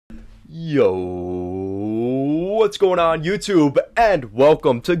Yo, what's going on YouTube, and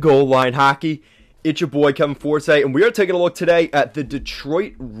welcome to Goal Line Hockey. It's your boy Kevin Forte, and we are taking a look today at the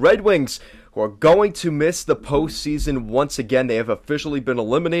Detroit Red Wings, who are going to miss the postseason once again. They have officially been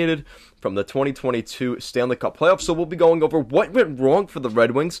eliminated from the 2022 Stanley Cup playoffs, so we'll be going over what went wrong for the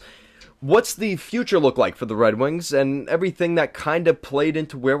Red Wings, what's the future look like for the Red Wings, and everything that kind of played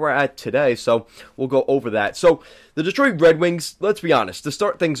into where we're at today. So we'll go over that. So the Detroit Red Wings, let's be honest, to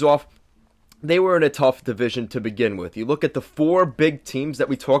start things off, they were in a tough division to begin with. You look at the four big teams that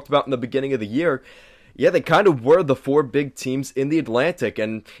we talked about in the beginning of the year. Yeah, they kind of were the four big teams in the Atlantic,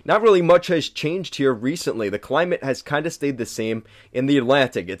 and not really much has changed here recently. The climate has kind of stayed the same in the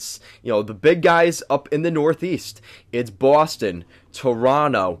Atlantic. It's, the big guys up in the Northeast. It's Boston,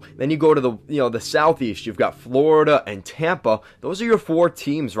 Toronto. Then you go to the Southeast. You've got Florida and Tampa. Those are your four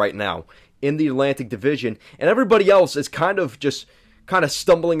teams right now in the Atlantic Division, and everybody else is kind of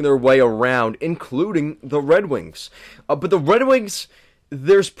stumbling their way around, including the Red Wings. But the Red Wings,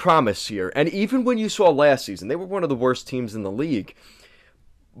 there's promise here. And even when you saw last season, they were one of the worst teams in the league.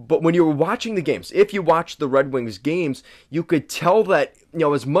 But when you were watching the games, if you watched the Red Wings games, you could tell that,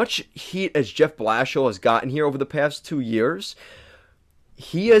 as much heat as Jeff Blashill has gotten here over the past 2 years,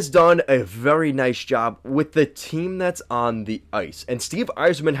 he has done a very nice job with the team that's on the ice. And Steve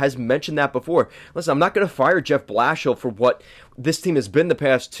Yzerman has mentioned that before. Listen, I'm not going to fire Jeff Blashill for what this team has been the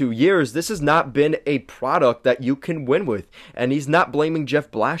past 2 years. This has not been a product that you can win with. And he's not blaming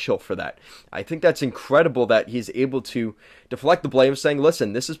Jeff Blashill for that. I think that's incredible that he's able to deflect the blame, saying,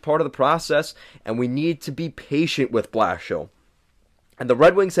 listen, this is part of the process, and we need to be patient with Blashill. And the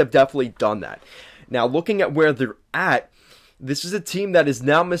Red Wings have definitely done that. Now, looking at where they're at, this is a team that has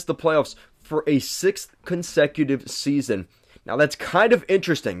now missed the playoffs for a sixth consecutive season. Now, that's kind of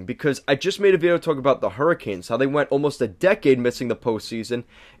interesting because I just made a video talking about the Hurricanes, how they went almost a decade missing the postseason,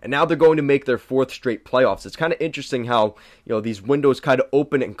 and now they're going to make their fourth straight playoffs. It's kind of interesting how, these windows kind of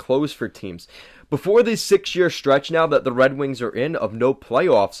open and close for teams. Before this 6-year stretch now that the Red Wings are in of no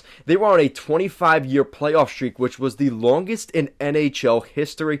playoffs, they were on a 25-year playoff streak, which was the longest in NHL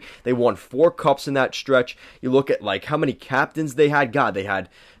history. They won 4 cups in that stretch. You look at how many captains they had. God, they had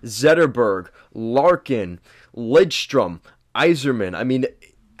Zetterberg, Larkin, Lidstrom, Yzerman. I mean,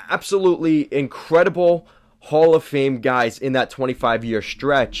 absolutely incredible Hall of Fame guys in that 25-year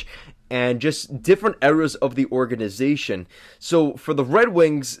stretch, and just different eras of the organization. So for the Red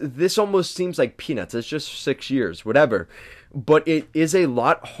Wings, this almost seems like peanuts. It's just 6 years, whatever. But it's a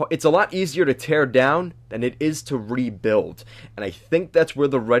lot easier to tear down than it is to rebuild. And I think that's where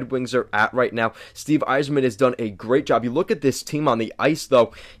the Red Wings are at right now. Steve Yzerman has done a great job. You look at this team on the ice,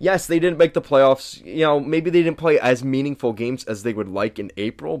 though. Yes, they didn't make the playoffs. Maybe they didn't play as meaningful games as they would like in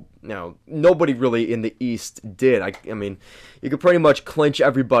April. Now, nobody really in the East did. I mean, you could pretty much clinch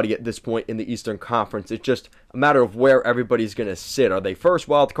everybody at this point in the Eastern Conference. It's just a matter of where everybody's going to sit. Are they first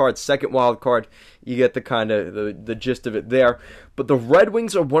wild card, second wild card? You get the kind of the gist of it there. But the Red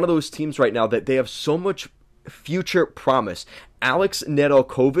Wings are one of those teams right now that they have so much future promise. Alex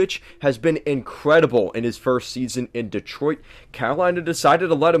Nedeljkovic has been incredible in his first season in Detroit. Carolina decided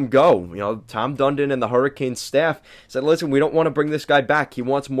to let him go. Tom Dundon and the Hurricanes staff said, listen, we don't want to bring this guy back. He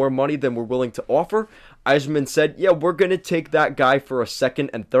wants more money than we're willing to offer. Yzerman said, yeah, we're going to take that guy for a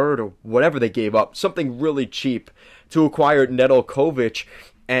second and third or whatever they gave up. Something really cheap to acquire Nedeljkovic.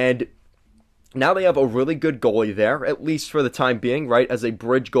 And now they have a really good goalie there, at least for the time being, right, as a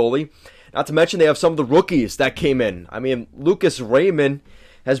bridge goalie. Not to mention they have some of the rookies that came in. I mean, Lucas Raymond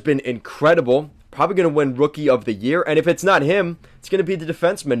has been incredible. Probably going to win Rookie of the Year. And if it's not him, it's going to be the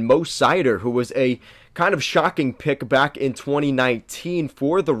defenseman, Mo Seider, who was a kind of shocking pick back in 2019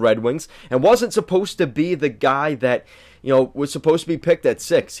 for the Red Wings and wasn't supposed to be the guy that, was supposed to be picked at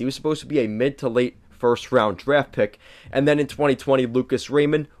 6. He was supposed to be a mid to late first-round draft pick. And then in 2020, Lucas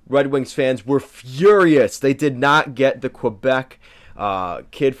Raymond, Red Wings fans were furious. They did not get the Quebec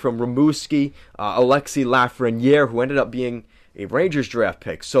kid from Rimouski, Alexis Lafreniere, who ended up being a Rangers draft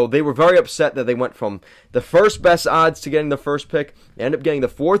pick. So they were very upset that they went from the first best odds to getting the first pick. They end up getting the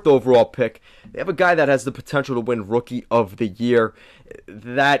 4th overall pick. They have a guy that has the potential to win Rookie of the Year.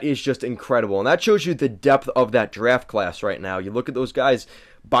 That is just incredible. And that shows you the depth of that draft class right now. You look at those guys,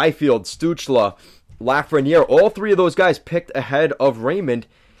 Byfield, Stützle, Lafreniere, all 3 of those guys picked ahead of Raymond.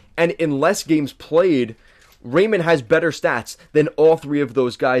 And in less games played, Raymond has better stats than all 3 of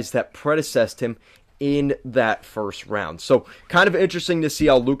those guys that predecessed him in that first round. So kind of interesting to see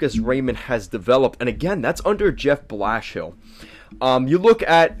how Lucas Raymond has developed. And again, that's under Jeff Blashill. You look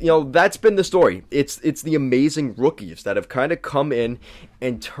at, that's been the story. It's the amazing rookies that have kind of come in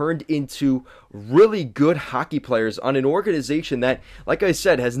and turned into really good hockey players on an organization that, like I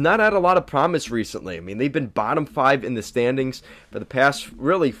said, has not had a lot of promise recently. I mean, they've been bottom 5 in the standings for the past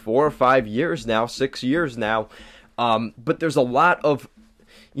really 4 or 5 years now, 6 years now. But there's a lot of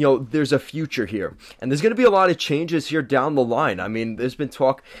there's a future here. And there's going to be a lot of changes here down the line. I mean, there's been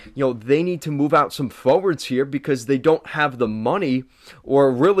talk, they need to move out some forwards here because they don't have the money, or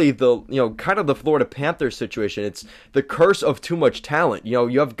really the, kind of the Florida Panthers situation. It's the curse of too much talent.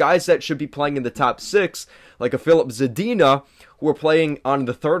 You have guys that should be playing in the top 6, like a Philip Zadina, who are playing on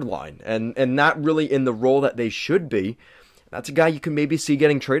the third line and not really in the role that they should be. That's a guy you can maybe see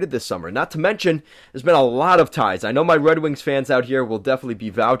getting traded this summer. Not to mention, there's been a lot of ties. I know my Red Wings fans out here will definitely be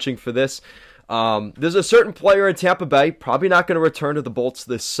vouching for this. There's a certain player in Tampa Bay, probably not going to return to the Bolts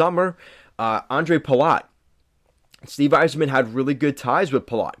this summer, Andre Palat. Steve Yzerman had really good ties with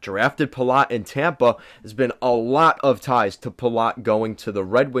Palat. Drafted Palat in Tampa. There's been a lot of ties to Palat going to the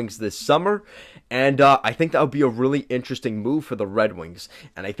Red Wings this summer. And I think that would be a really interesting move for the Red Wings.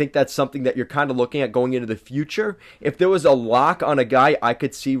 And I think that's something that you're kind of looking at going into the future. If there was a lock on a guy I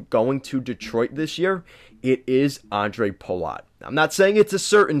could see going to Detroit this year, it is Andre Palat. I'm not saying it's a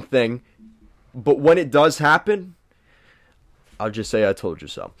certain thing, but when it does happen, I'll just say I told you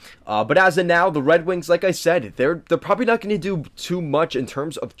so. But as of now, the Red Wings, like I said, they're probably not going to do too much in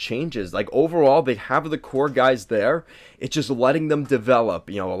terms of changes. Like overall, they have the core guys there. It's just letting them develop.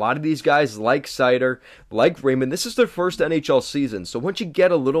 A lot of these guys like Sider, like Raymond, this is their first NHL season. So once you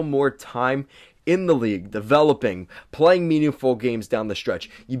get a little more time in the league, developing, playing meaningful games down the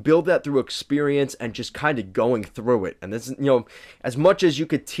stretch, you build that through experience and just kind of going through it. And this, as much as you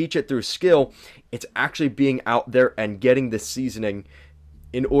could teach it through skill, it's actually being out there and getting the seasoning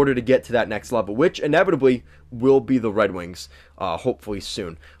in order to get to that next level, which inevitably will be the Red Wings, hopefully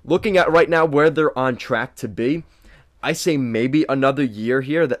soon. Looking at right now where they're on track to be, I say maybe another year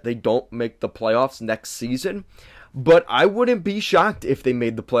here that they don't make the playoffs next season. But I wouldn't be shocked if they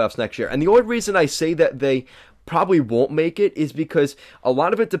made the playoffs next year. And the only reason I say that they probably won't make it is because a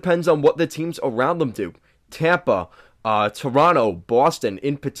lot of it depends on what the teams around them do. Tampa, Toronto, Boston,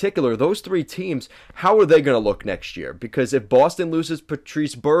 in particular, those 3 teams, how are they going to look next year? Because if Boston loses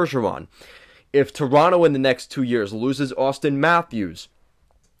Patrice Bergeron, if Toronto in the next 2 years loses Austin Matthews,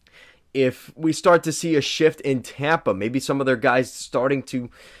 if we start to see a shift in Tampa, maybe some of their guys starting to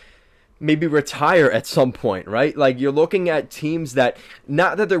maybe retire at some point, right? Like you're looking at teams that,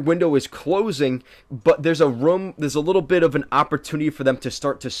 not that their window is closing, but there's a little bit of an opportunity for them to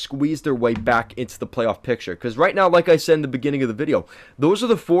start to squeeze their way back into the playoff picture. Because right now, like I said in the beginning of the video, those are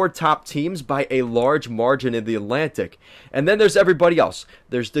the 4 top teams by a large margin in the Atlantic. And then there's everybody else.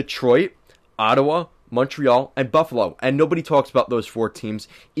 There's Detroit, Ottawa, Montreal, and Buffalo. And nobody talks about those 4 teams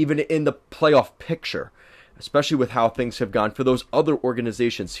even in the playoff picture, especially with how things have gone for those other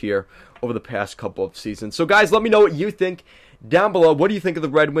organizations here over the past couple of seasons. So guys, let me know what you think down below. What do you think of the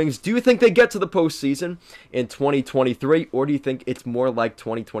Red Wings? Do you think they get to the postseason in 2023, or do you think it's more like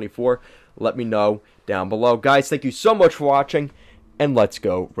 2024? Let me know down below. Guys, thank you so much for watching, and let's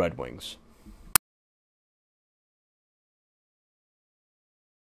go Red Wings.